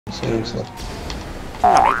Seriously.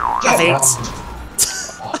 Have it!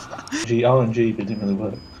 RNG, but it didn't really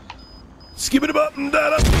work. Skip it up and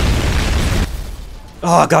down.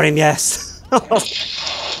 Oh, I got him, yes!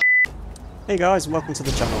 Hey guys, and welcome to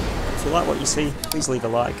the channel. If you like what you see, please leave a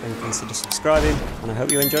like and consider subscribing, and I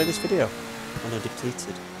hope you enjoy this video. On a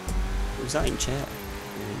depleted. Who's that in chair?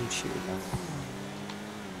 Yeah, you'd shoot it down.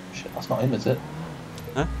 Shit, that's not him, is it?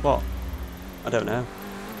 Huh? What? I don't know.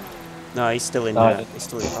 No, he's still in he's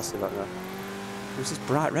still in passive like that. Who's this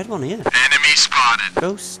bright red one here? Enemy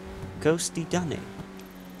spotted. Ghosty Danny. In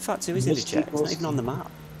fact, who is in the chair? It's not even on the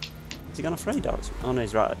map. Has he gone off radar? Oh no,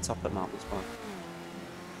 he's right at the top of the map as well.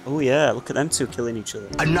 Oh yeah, look at them two killing each other.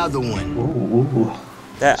 Another one. Ooh.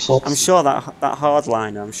 Yeah, I'm sure that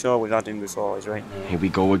hardliner, I'm sure we've had him before, he's right there. Here we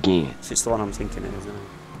go again. If it's the one I'm thinking it is, isn't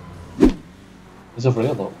it? He's over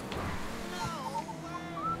here, look.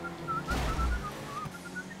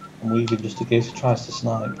 I'm weaving just in case he tries to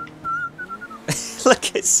snipe.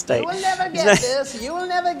 Look at State. You will never get this. You will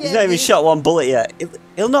never get He's not even this. shot one bullet yet.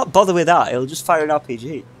 He'll not bother with that, he'll just fire an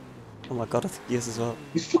RPG. Oh my god, I think he is as well.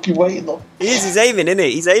 He's fucking waiting though. He is, he's aiming, isn't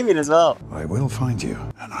he? He's aiming as well. I will find you,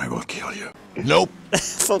 and I will kill you. Nope.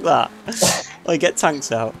 Fuck that. Oh, get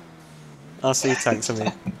tanks out. RC tanks, I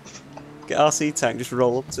mean. Get RC tank, just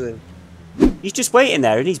roll up to him. He's just waiting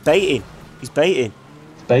there and he's baiting. He's baiting.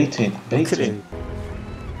 Baiting. Look at him.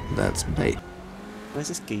 That's bait. Where's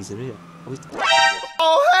this geezer here?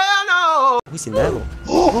 Oh hell no! He's in there, look.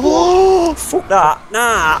 Oh, fuck that.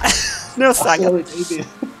 Nah. No thank you.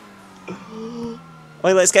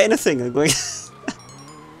 Wait, let's get in a thing and go.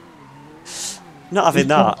 Not having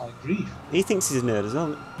that. He thinks he's a nerd as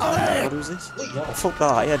well. What was this? Oh, fuck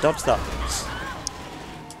that. Yeah, dodge that.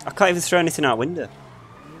 I can't even throw anything out window.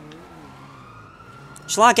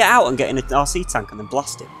 Shall I get out and get in an RC tank and then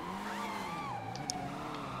blast it?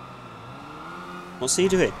 What's he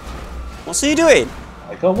doing? What's he doing?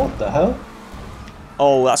 My god, what the hell?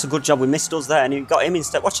 Oh, that's a good job. We missed us there and he got him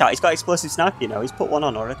instead. Watch out, he's got explosive sniper, you know. He's put one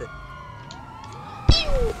on already.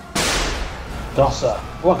 Dosser.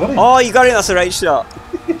 Oh, I got him. Oh, you got him. That's a right shot.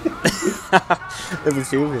 Every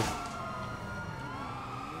few of him.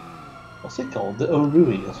 What's it called? The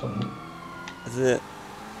Orui or something? The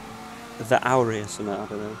Auri or something, I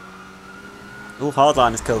don't know. Oh,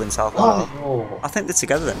 Hardliner's killed himself. Oh. I think they're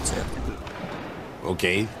together them two.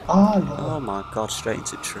 Okay. Ah, no. Oh my god, straight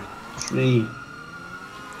into a tree. Tree.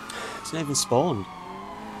 He's not even spawned.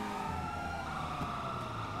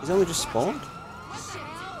 He's only just spawned.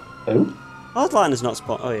 Who? Hardliner's not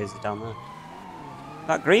spawned. Oh, he is down there.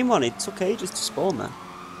 That green one, it took ages to spawn there.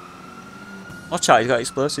 Watch out, he's got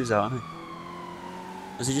explosives out, hasn't he?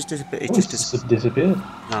 Has he just disappeared? He Oh, just he's disappeared.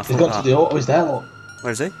 Nah, He's got to the auto. He's there, look.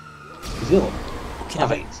 Where is he? He's here, look.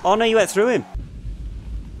 Have it. Oh no, you went through him.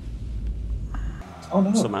 Oh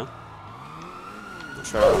no. Somehow. Not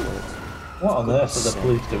sure how that works. What on earth are the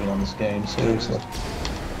police doing on this game? Seriously.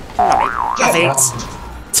 Have it!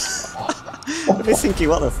 I've been thinking,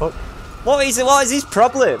 what the fuck? What is his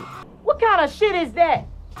problem? What kind of shit is that?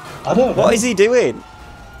 I don't know. What is he doing?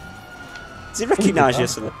 Does he recognise you or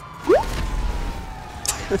something?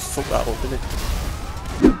 Fuck that up, didn't he?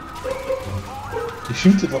 He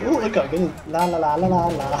shooted the look at me. La la la la la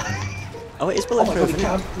la. Oh, it is Oh my god, bulletproof, he isn't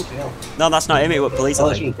can't. it? Bloody hell. No, that's not him, it was police, Oh, I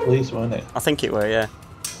that's think. the police, weren't it? I think it were, yeah.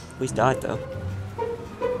 He's died though.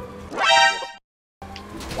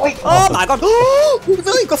 Wait! Oh my god! Oh!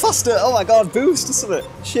 Really go faster! Oh my god, boost or something.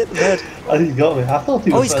 Shit the bed. I think he got me. I thought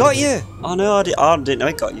he was. Oh, he's got you! Oh no, I didn't know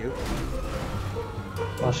he got you.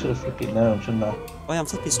 I should have freaking known, shouldn't I? Oh yeah, I'm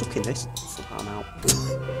flipping stuck in this. Fuck that, I'm out.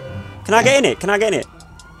 Can I get in it? Can I get in it?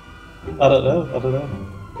 I don't know.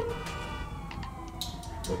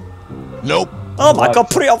 Nope. Oh my god,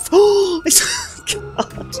 put it off! Oh,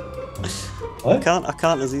 God. What? I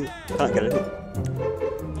can't as either. Can't get in it.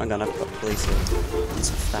 Hang on, I've got police here. It's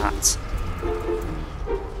that.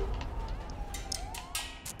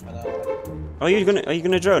 Are you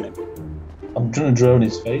gonna drone him? I'm trying to drone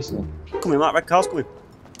his face. Then. Come in, Mark, red car's coming.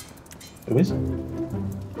 Who is?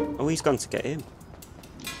 Oh, he's gone to get him.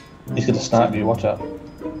 He's gonna snipe you. Watch out.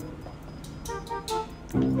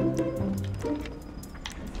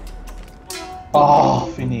 Oh,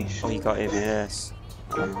 finish. Oh, you got him, yes.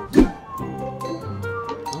 Miles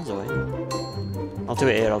away. I'll do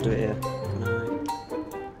it here, Can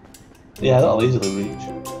Yeah, that'll easily reach.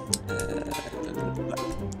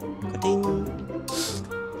 Ding.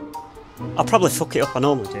 I'll probably fuck it up, I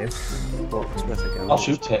normally do. But it's worth a go. I'll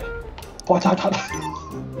shoot it. What?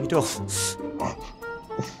 You don't.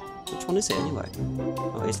 Which one is it anyway?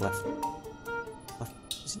 Oh, he's left.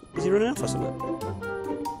 Is he running off or something?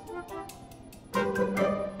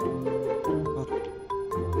 God.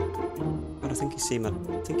 God, I think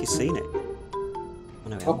he's seen it. Oh,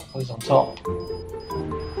 no, he Oh, hasn't. he's on top.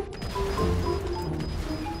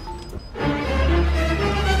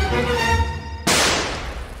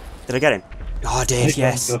 Did I get him? Oh, I did,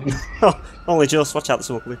 yes. Only just. Watch out, there's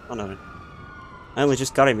someone coming. Oh, no. I only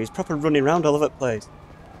just got him. He's proper running around all over the place.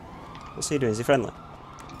 What's he doing? Is he friendly?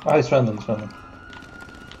 Oh, he's friendly, he's friendly.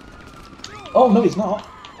 Oh, no, he's not.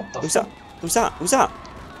 What the Who's fuck? that? Who's that? Who's that?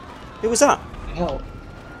 Who was that? Hell.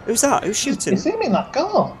 Who's that? Who's shooting? It's him in that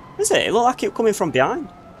car. Is it? It looked like it coming from behind.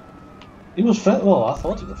 He was friendly. Well, I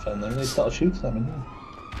thought he was friendly, and he started shooting at me.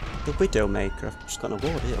 The Widowmaker. I've just got an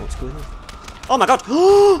award here. What's going on? Oh my god!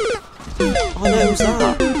 Oh no, who's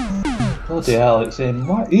that? Bloody hell, it's him.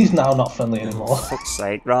 Why? He's now not friendly anymore. For fuck's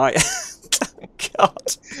sake, right?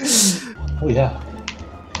 God. Oh, yeah.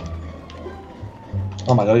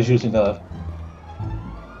 Oh my god, he's using the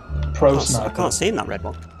pro I sniper. can't see him, that red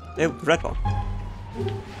one. The red one.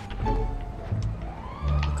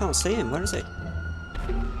 I can't see him. Where is he?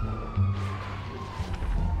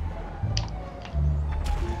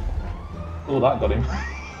 Oh, that got him.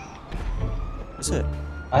 Is it?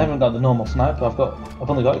 I haven't got the normal sniper. I've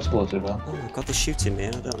only got explosive now. Oh my god, they're shooting me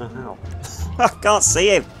and I don't know how. I can't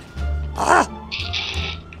see him. Ah!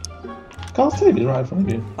 Can't see him. He's right in front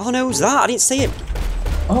of you. Oh no, who's that? I didn't see him.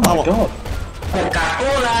 Oh my god.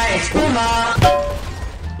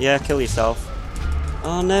 Yeah, kill yourself.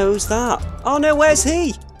 Oh no, who's that? Oh no, where's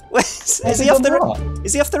he? Is he off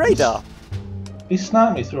the radar? He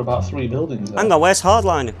sniped me through about 3 buildings. There. Hang on, where's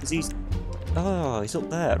Hardliner? Because he's... Oh, he's up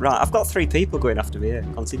there. Right, I've got 3 people going after me here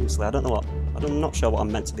continuously. I don't know what... I'm not sure what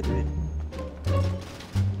I'm meant to be doing.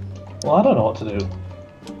 Well, I don't know what to do.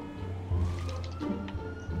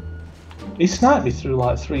 He sniped me through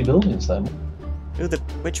like 3 buildings then.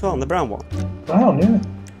 Which one? The brown one? Brown, yeah.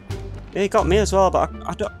 Yeah, he got me as well, but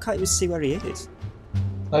I can't even see where he is.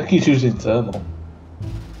 I think he's using thermal.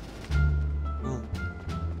 Oh,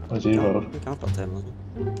 Where's he I road? think I've got thermal.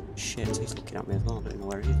 Shit, he's looking at me as well. I don't know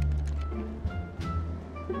where he is.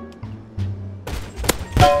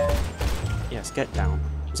 Yes, get down.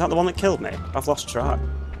 Is that the one that killed me? I've lost track.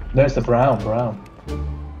 No, it's the brown.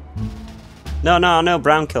 No, I know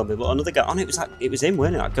Brown killed me, but another guy. Oh, no, it was him,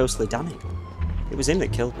 wasn't it? That ghostly Danny. It was him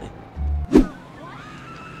that killed me.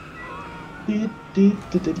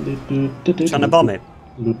 Trying to bomb him.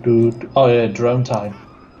 Oh yeah, drone time.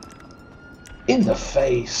 In the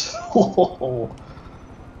face. Oh,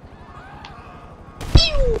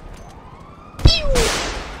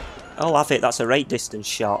 I think that's a right distance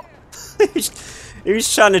shot. He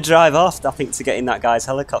was trying to drive off, I think, to get in that guy's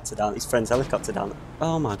helicopter down, his friend's helicopter down.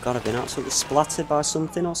 Oh my god, I've been absolutely splattered by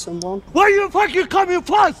something or someone. Why you fucking coming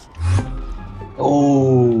first?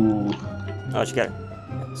 Oh, How'd you get it?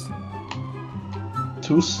 Yes.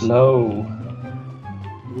 too slow.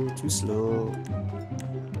 Ooh, too slow.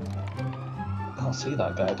 Can't see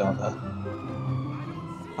that guy down there.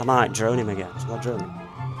 I might drone him again. Shall I drone him?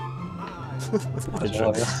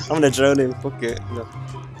 Yeah. I'm gonna drone him, fuck it. No.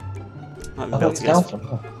 Might be I able don't to count get him.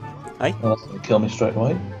 Huh? Hey? Well, that's gonna kill me straight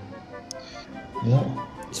away. Yeah.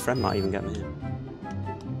 his friend might even get me in.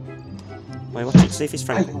 Wait, watch it, see if his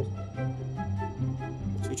friend comes.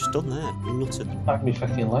 What's he just done there? You nutted. Back me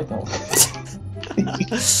fucking leg off.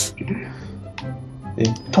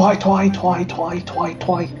 Twy.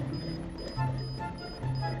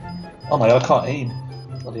 Oh my god, I can't aim.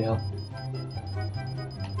 Bloody hell.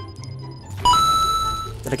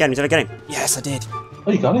 Did I get him? Did I get him? Yes, I did.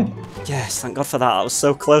 Oh, you got him. Yes, thank God for that. I was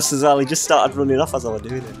so close as well. He just started running off as I was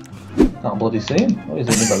doing it. Can't bloody see him. Oh, he's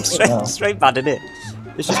in the boat now. Straight bad, isn't it?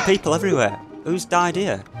 There's just people everywhere. Who's died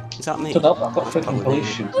here? Is that me? I've got freaking police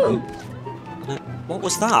shooting me. What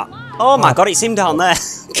was that? Oh my God, it's him down there.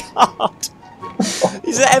 God.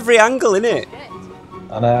 He's at every angle, isn't it?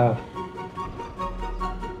 I know.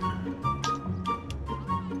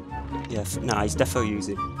 Yeah, nah, he's defo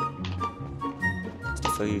using. He's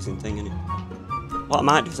defo using thing, isn't it? What I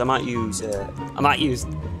might do is I might use RC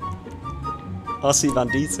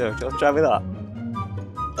Bandito. Do you want to try with that?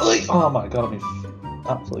 Oh my god, I'm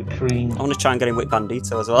absolutely creamed. I want to try and get him with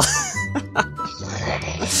Bandito as well.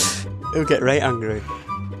 He'll get right angry.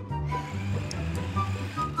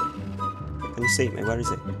 Can you see me? Where is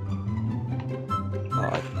he?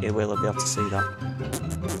 Oh, he will be able to see that.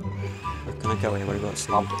 Where can I go here where he won't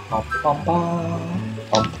see me?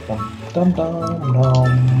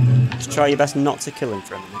 Just try your best not to kill him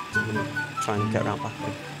for a minute. I'm going to try and get around back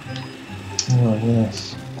him. Oh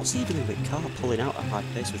yes. What's he doing with the car pulling out at high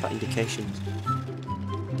pace with that indications?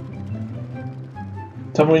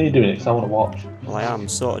 Tell me when you're doing it, because I want to watch. Well, I am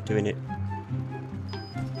sort of doing it.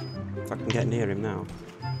 If I can get near him now.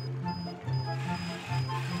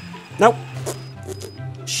 Nope.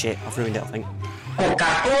 shit, I've ruined it, I think.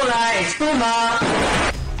 Coca-Cola, espuma.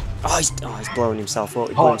 Oh, he's blowing himself up.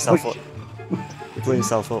 He blew himself up. He blew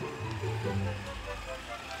himself up.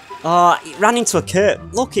 Oh, it ran into a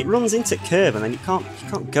curb. Look, it runs into a curb and then you can't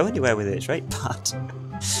go anywhere with it. It's right bad.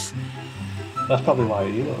 That's probably why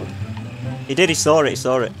you know. He did, he saw it. He's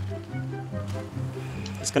going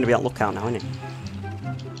to be on lookout now, isn't he?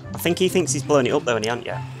 I think he thinks he's blown it up though and he hasn't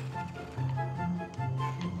yet.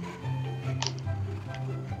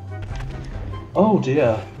 Oh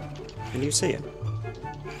dear. Can you see it?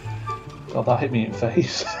 God, that hit me in the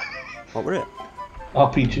face. What were it?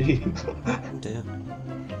 RPG. Oh dear.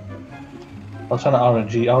 I was trying to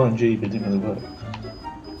RNG, but it didn't really work.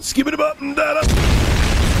 Skip it up and down.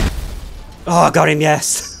 Oh, I got him,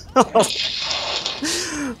 yes! Oh,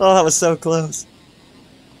 that was so close.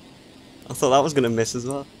 I thought that was going to miss as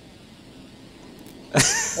well.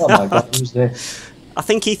 Oh my god, who's this? I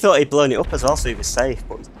think he thought he'd blown it up as well, so he was safe,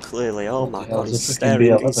 but clearly, oh my god, he's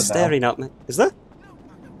staring at me. Is there?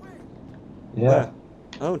 Yeah.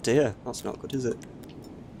 Oh dear, that's not good, is it?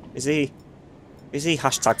 Is he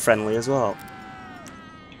hashtag friendly as well?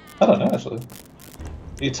 I don't know, actually.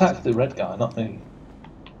 He attacked the red guy, not me.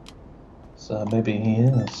 So maybe he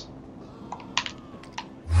is.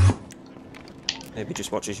 Maybe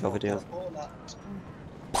just watches your videos.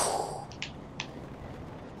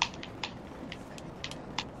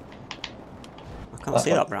 I can't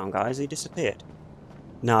see that brown guy, has he disappeared?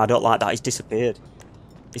 No, I don't like that, he's disappeared.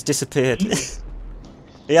 He's disappeared.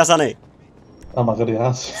 He has, hasn't he? Oh my god, he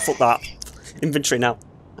has. Fuck that. Inventory now.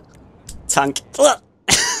 Tank.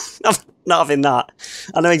 I'm not having that.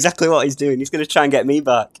 I know exactly what he's doing. He's going to try and get me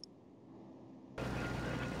back.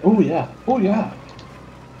 Oh yeah. Oh yeah.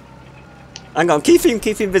 Hang on, keep him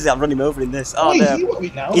busy. I'll run him over in this. Oh, no.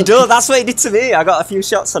 He does. That's what he did to me. I got a few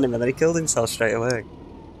shots on him and then he killed himself straight away.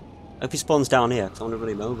 I hope he spawns down here because I want to run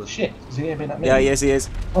him over. Shit, is he aiming at me? Yeah, he is.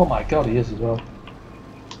 Oh my god, he is as well.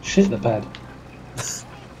 Shit the bed. Has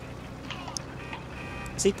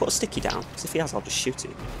he put a sticky down? Because if he has, I'll just shoot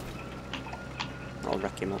him. I'll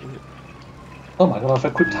wreck him up, won't it? Oh my god, I've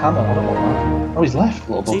equipped hammer. I don't want that. Oh, he's left,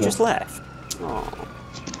 little bugger. Has he just left? Oh.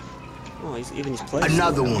 Oh, he's even his place.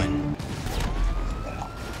 Another one.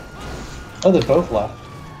 Oh, they're both left.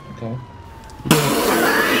 Okay.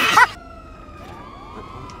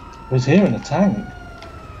 He's here in a tank.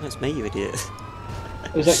 That's me, you idiot.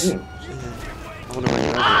 Is that you? I want to run you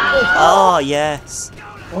over. Oh, yes.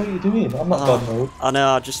 What are you doing? I'm not God mode. I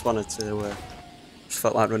know, I just wanted to... just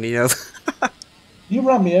felt like running you over. You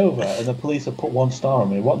ran me over and the police have put 1 star on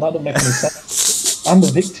me. What? That doesn't make any sense. I'm the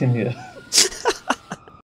victim here.